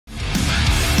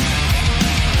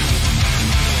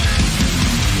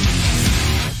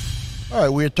All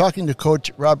right, we're talking to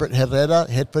Coach Robert Herrera,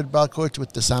 head football coach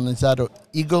with the San Elizario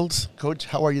Eagles. Coach,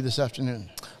 how are you this afternoon?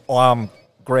 Oh, I'm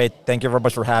great. Thank you very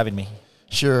much for having me.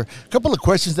 Sure. A couple of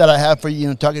questions that I have for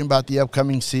you, talking about the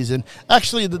upcoming season.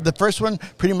 Actually, the first one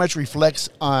pretty much reflects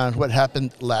on what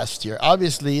happened last year.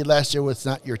 Obviously, last year was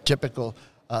not your typical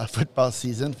football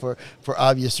season for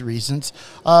obvious reasons.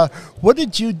 What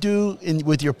did you do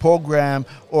with your program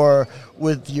or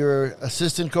with your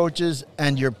assistant coaches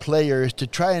and your players to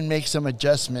try and make some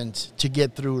adjustments to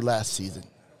get through last season?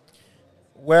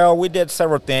 Well, we did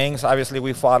several things. Obviously,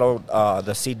 we followed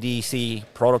the CDC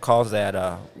protocols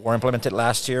that were implemented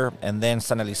last year, and then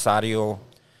San Elizario,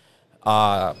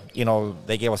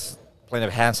 they gave us plenty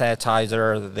of hand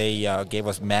sanitizer. They gave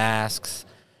us masks.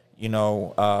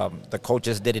 The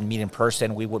coaches didn't meet in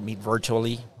person. We would meet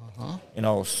virtually.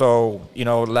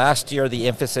 Last year the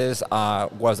emphasis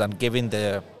was on giving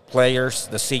the players,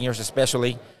 the seniors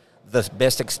especially, the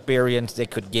best experience they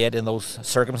could get in those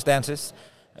circumstances.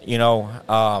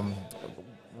 What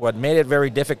made it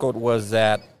very difficult was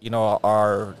that,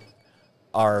 our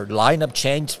lineup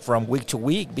changed from week to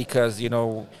week because,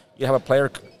 you have a player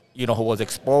who was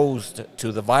exposed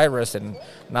to the virus, and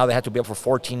now they had to be up for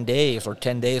 14 days or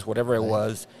 10 days, whatever it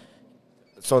was.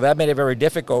 So that made it very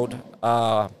difficult.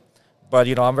 But,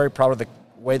 I'm very proud of the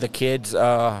way the kids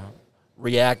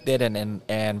reacted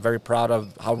and very proud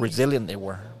of how resilient they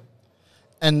were.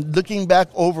 And looking back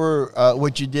over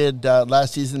what you did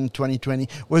last season, 2020,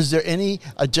 was there any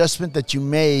adjustment that you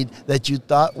made that you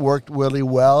thought worked really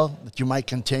well that you might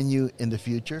continue in the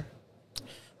future?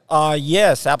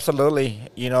 Yes, absolutely.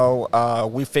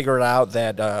 We figured out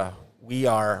that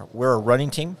we're a running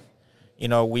team.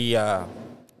 We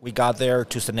got there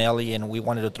to Sanelli and we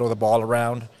wanted to throw the ball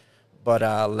around, but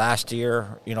last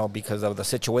year, because of the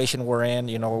situation we're in,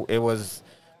 it was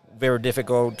very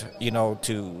difficult,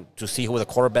 to see who the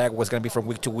quarterback was going to be from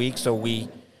week to week. So we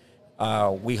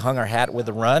hung our hat with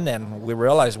the run, and we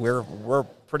realized we're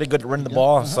pretty good at running the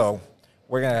ball. So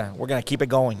we're gonna keep it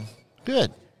going.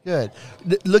 Good.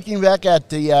 Looking back at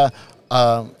the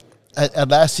at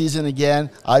last season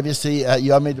again, obviously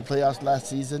you all made the playoffs last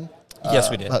season. Yes,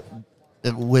 we did.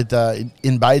 With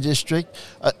in by district,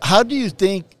 how do you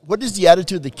think? What is the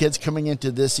attitude of the kids coming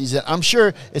into this season? I'm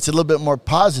sure it's a little bit more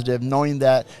positive, knowing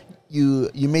that you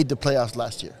made the playoffs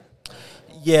last year.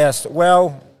 Yes,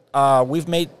 well, we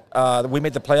made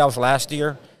the playoffs last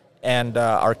year, and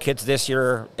our kids this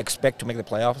year expect to make the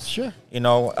playoffs. Sure.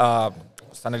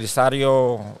 San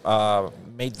Elizario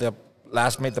made the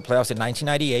playoffs in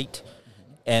 1998,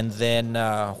 and then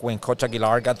when Coach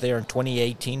Aguilar got there in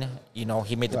 2018,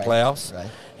 he made the playoffs. Right.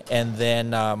 And then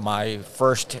my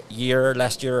first year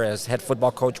last year as head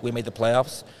football coach, we made the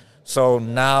playoffs. So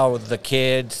now the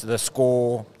kids, the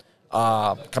school,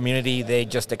 community, they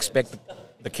just expect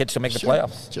the kids to make the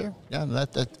playoffs. Sure, yeah,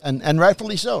 and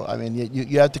rightfully so. I mean,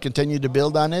 you have to continue to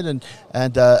build on it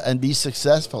and be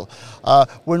successful.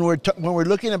 When we're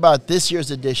looking about this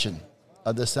year's edition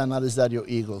of the San Elizario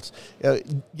Eagles,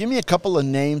 give me a couple of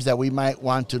names that we might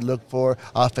want to look for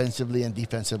offensively and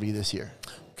defensively this year.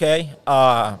 Okay,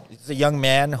 it's a young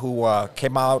man who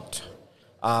came out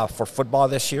for football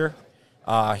this year.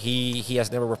 He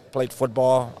has never played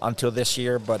football until this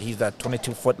year, but he's a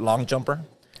 22-foot long jumper.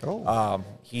 Oh.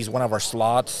 He's one of our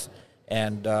slots,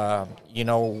 and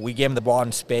we gave him the ball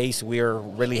in space. We're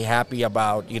really happy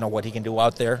about what he can do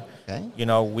out there. Okay.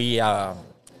 We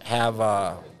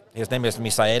have his name is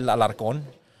Misael Alarcon.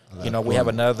 We have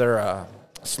another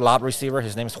slot receiver.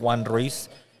 His name is Juan Ruiz.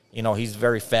 He's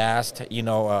very fast. We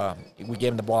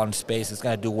gave him the ball in space. He's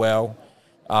going to do well.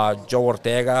 Joe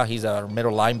Ortega, he's our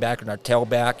middle linebacker and our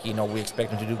tailback. We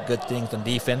expect him to do good things on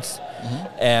defense.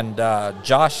 And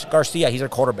Josh Garcia, he's our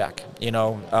quarterback. He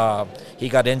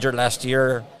got injured last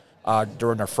year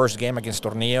during our first game against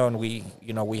Tornillo, and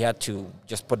we had to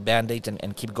just put Band-Aids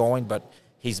and keep going. But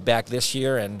he's back this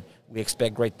year, and we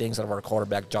expect great things out of our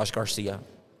quarterback, Josh Garcia.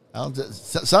 Well,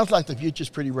 sounds like the future's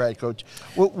pretty bright, Coach.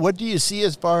 What do you see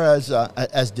as far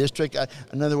as district?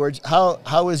 In other words, how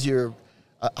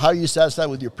are you satisfied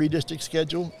with your pre-district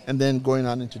schedule and then going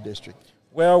on into district?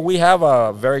 Well, we have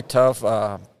a very tough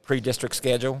pre-district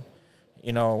schedule.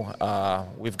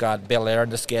 We've got Bel Air on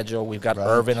the schedule. We've got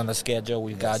Irvin on the schedule.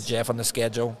 We've got Jeff on the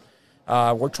schedule.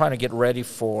 We're trying to get ready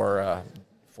for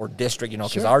district,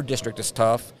 because our district is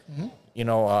tough.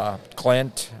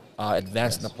 Clint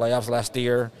advanced in the playoffs last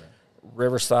year.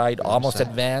 Riverside almost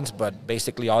advanced, but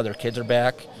basically all their kids are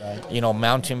back. Right.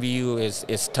 Mountain View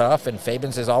is tough, and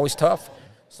Fabens is always tough.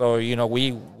 So,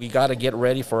 we got to get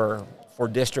ready for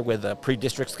district with a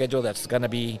pre-district schedule that's going to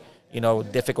be,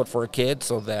 difficult for a kid,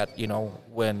 so that,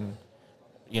 when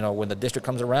when the district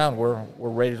comes around, we're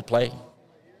ready to play.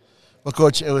 Well,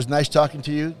 Coach, it was nice talking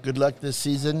to you. Good luck this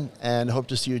season, and hope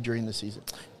to see you during the season.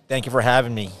 Thank you for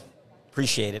having me.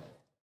 Appreciate it.